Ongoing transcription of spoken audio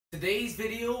Today's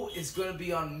video is going to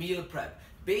be on meal prep.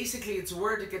 Basically, it's a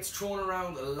word that gets thrown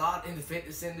around a lot in the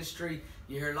fitness industry.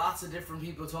 You hear lots of different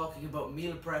people talking about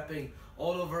meal prepping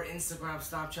all over Instagram,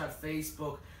 Snapchat,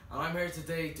 Facebook, and I'm here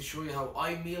today to show you how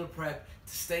I meal prep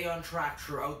to stay on track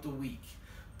throughout the week.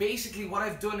 Basically, what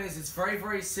I've done is it's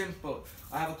very simple.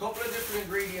 I have a couple of different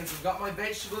ingredients. I've got my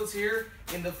vegetables here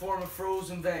in the form of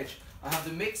frozen veg. I have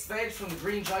the mixed veg from the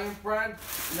Green Giant brand,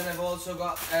 and then I've also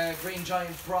got Green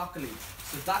Giant broccoli.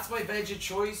 So that's my veg of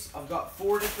choice. I've got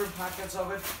 4 different packets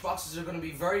of it. Boxes are going to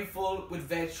be very full with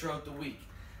veg throughout the week.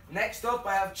 Next up,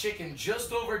 I have chicken,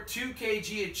 just over 2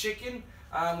 kg of chicken,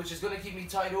 which is going to keep me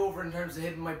tied over in terms of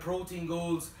hitting my protein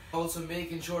goals, also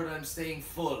making sure that I'm staying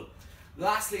full.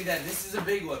 Lastly then, this is a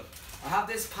big one. I have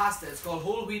this pasta, it's called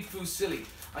whole wheat fusilli.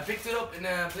 I picked it up in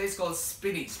a place called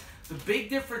Spinneys. The big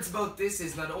difference about this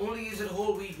is not only is it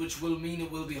whole wheat, which will mean it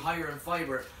will be higher in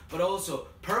fiber, but also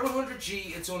per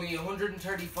 100g it's only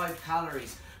 135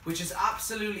 calories, which is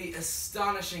absolutely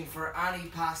astonishing for any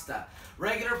pasta.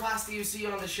 Regular pasta you see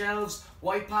on the shelves,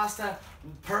 white pasta,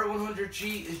 per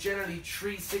 100g is generally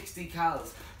 360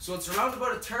 calories. So it's around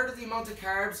about 1/3 of the amount of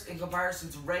carbs in comparison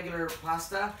to regular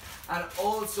pasta, and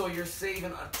also you're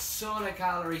saving a ton of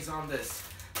calories on this.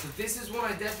 So this is one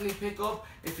I definitely pick up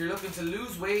if you're looking to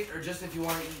lose weight or just if you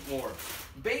want to eat more.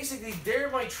 Basically, they're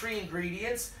my 3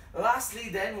 ingredients. Lastly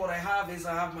then, what I have is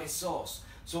I have my sauce.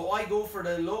 So I go for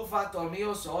the low-fat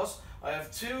Dolmio sauce. I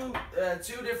have two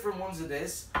different ones of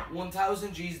this,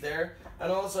 1000 G's there.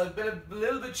 And also I've been a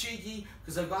little bit cheeky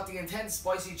because I've got the intense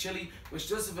spicy chili, which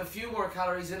does have a few more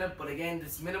calories in it, but again,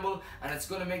 it's minimal and it's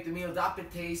going to make the meal that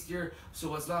bit tastier,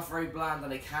 so it's not very bland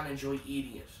and I can enjoy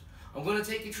eating it. I'm going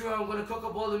to take you through how I'm going to cook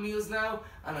up all the meals now,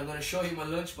 and I'm going to show you my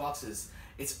lunch boxes.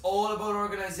 It's all about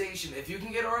organization. If you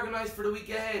can get organized for the week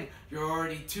ahead, you're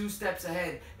already 2 steps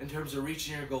ahead in terms of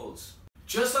reaching your goals.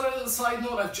 Just on a little side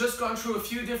note, I've just gone through a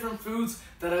few different foods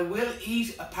that I will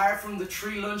eat apart from the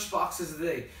 3 lunch boxes a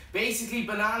day. Basically,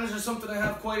 bananas are something I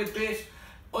have quite a bit.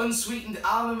 Unsweetened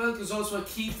almond milk is also a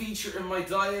key feature in my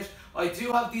diet. I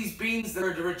do have these beans that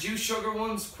are the reduced sugar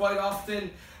ones quite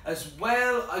often. As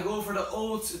well, I go for the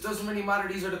oats. It doesn't really matter,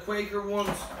 these are the Quaker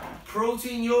ones.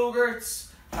 Protein yogurts,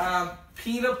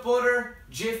 peanut butter,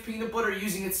 Jif peanut butter,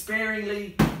 using it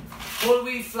sparingly. Whole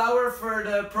wheat flour for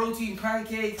the protein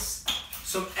pancakes.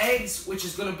 Some eggs, which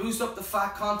is going to boost up the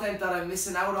fat content that I'm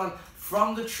missing out on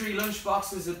from the 3 lunch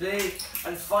boxes a day.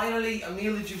 And finally, a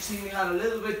meal that you've seen me had a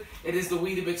little bit, it is the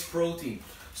Weetabix protein.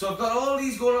 So I've got all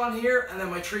these going on here, and then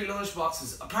my 3 lunch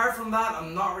boxes. Apart from that,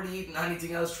 I'm not really eating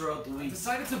anything else throughout the week. I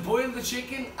decided to boil the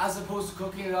chicken as opposed to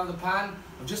cooking it on the pan.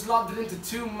 I've just lobbed it into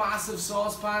 2 massive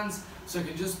saucepans, so I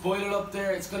can just boil it up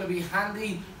there. It's going to be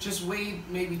handy. Just wait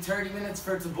maybe 30 minutes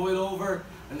for it to boil over,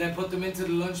 and then put them into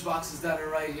the lunch boxes that are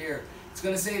right here. It's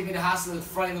going to save me the hassle of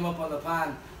frying them up on the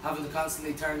pan, having to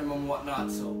constantly turn them and whatnot.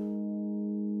 So.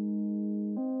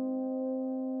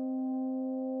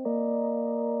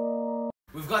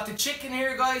 We've got the chicken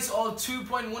here, guys, all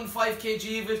 2.15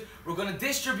 kg of it. We're going to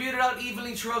distribute it out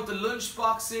evenly throughout the lunch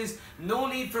boxes. No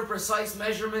need for precise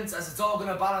measurements, as it's all going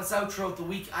to balance out throughout the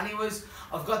week anyways.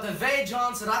 I've got the veg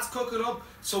on, so that's cooking up.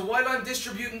 So while I'm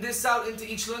distributing this out into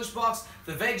each lunch box,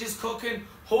 the veg is cooking.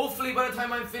 Hopefully by the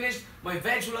time I'm finished, my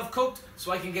veg will have cooked,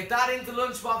 so I can get that into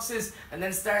lunch boxes and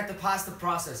then start the pasta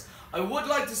process. I would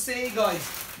like to say, guys,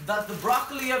 that the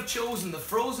broccoli I've chosen, the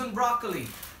frozen broccoli,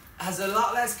 has a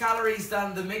lot less calories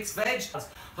than the mixed veg.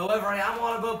 However, I am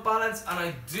all about balance, and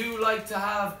I do like to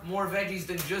have more veggies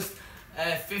than just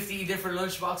 50 different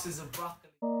lunch boxes of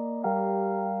broccoli.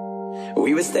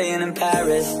 We were staying in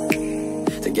Paris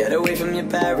to get away from your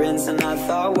parents, and I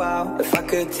thought, wow, if I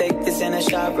could take this in a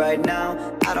shot right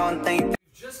now, I don't think...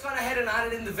 Just gone ahead and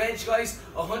added in the veg, guys.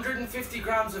 150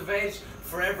 grams of veg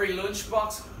for every lunch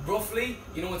box, roughly.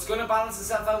 You know, it's going to balance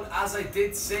itself out, as I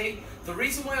did say. The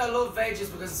reason why I love veg is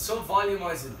because it's so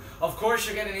volumizing. Of course,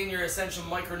 you're getting in your essential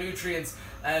micronutrients,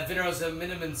 minerals and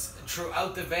vitamins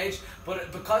throughout the veg,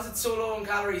 but because it's so low in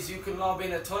calories, you can lob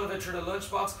in a ton of it through the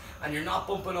lunchbox, and you're not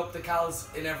bumping up the calories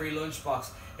in every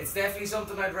lunchbox. It's definitely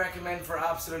something I'd recommend for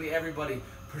absolutely everybody,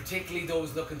 particularly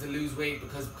those looking to lose weight,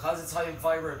 because it's high in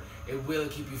fiber, it will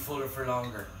keep you fuller for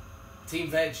longer. Team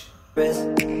Veg.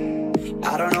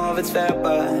 I don't know if it's fair,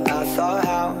 but I thought,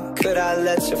 how could I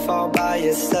let you fall by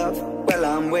yourself? Well,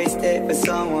 I'm wasted for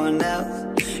someone else.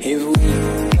 If we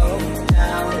go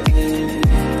down, then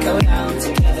go down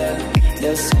together.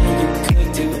 They'll say you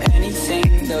could do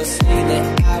anything, they'll say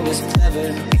that I was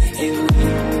clever. If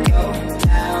we go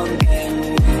down, then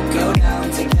we go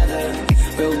down together.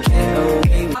 We'll get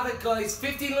away. Have it, guys.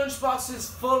 50 lunch boxes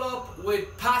full up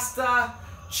with pasta,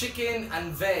 chicken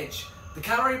and veg. The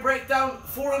calorie breakdown,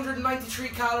 493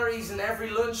 calories in every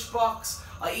lunchbox.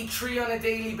 I eat 3 on a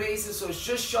daily basis, so it's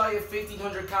just shy of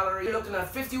 1500 calories. You're looking at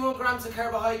 51 grams of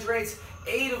carbohydrates,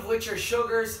 8 of which are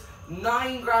sugars,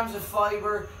 9 grams of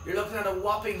fiber. You're looking at a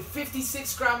whopping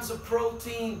 56 grams of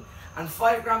protein and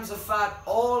 5 grams of fat,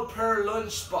 all per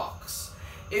lunchbox.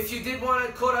 If you did want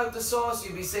to cut out the sauce,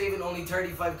 you'd be saving only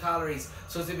 35 calories.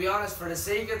 So to be honest, for the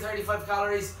sake of 35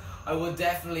 calories, I would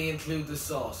definitely include the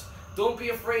sauce. Don't be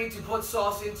afraid to put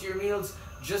sauce into your meals.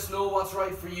 Just know what's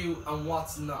right for you and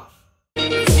what's not.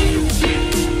 Let's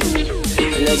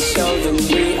show them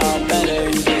we are better.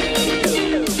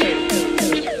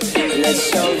 Let's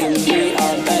show them we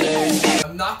are better.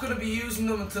 I'm not going to be using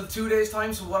them until 2 days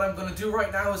time, so what I'm going to do right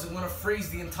now is I'm going to freeze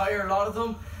the entire lot of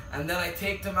them, and then I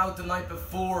take them out the night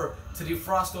before to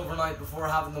defrost overnight before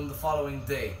having them the following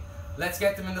day. Let's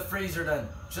get them in the freezer then,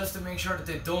 just to make sure that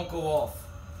they don't go off.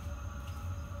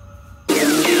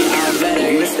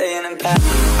 We're staying in Paris.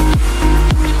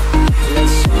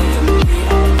 Let's show them we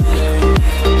are better.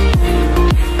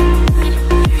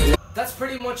 That's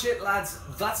pretty much it, lads.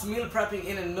 That's meal prepping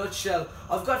in a nutshell.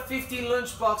 I've got 15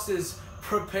 lunch boxes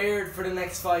prepared for the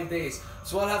next 5 days.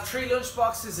 So I'll have 3 lunch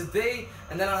boxes a day,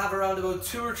 and then I'll have around about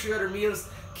 2 or 3 other meals,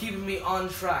 keeping me on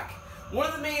track. One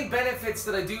of the main benefits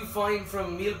that I do find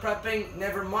from meal prepping,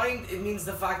 never mind it means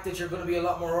the fact that you're going to be a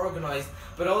lot more organised,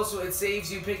 but also it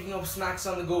saves you picking up snacks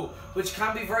on the go, which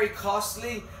can be very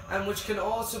costly and which can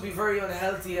also be very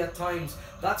unhealthy at times.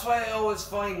 That's why I always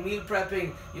find meal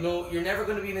prepping, you know, you're never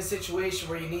going to be in a situation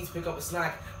where you need to pick up a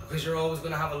snack because you're always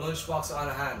going to have a lunchbox on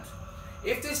hand.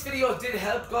 If this video did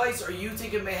help, guys, or you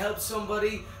think it may help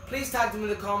somebody, please tag them in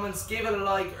the comments, give it a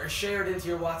like, or share it into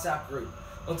your WhatsApp group.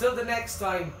 Until the next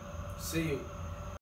time, see you.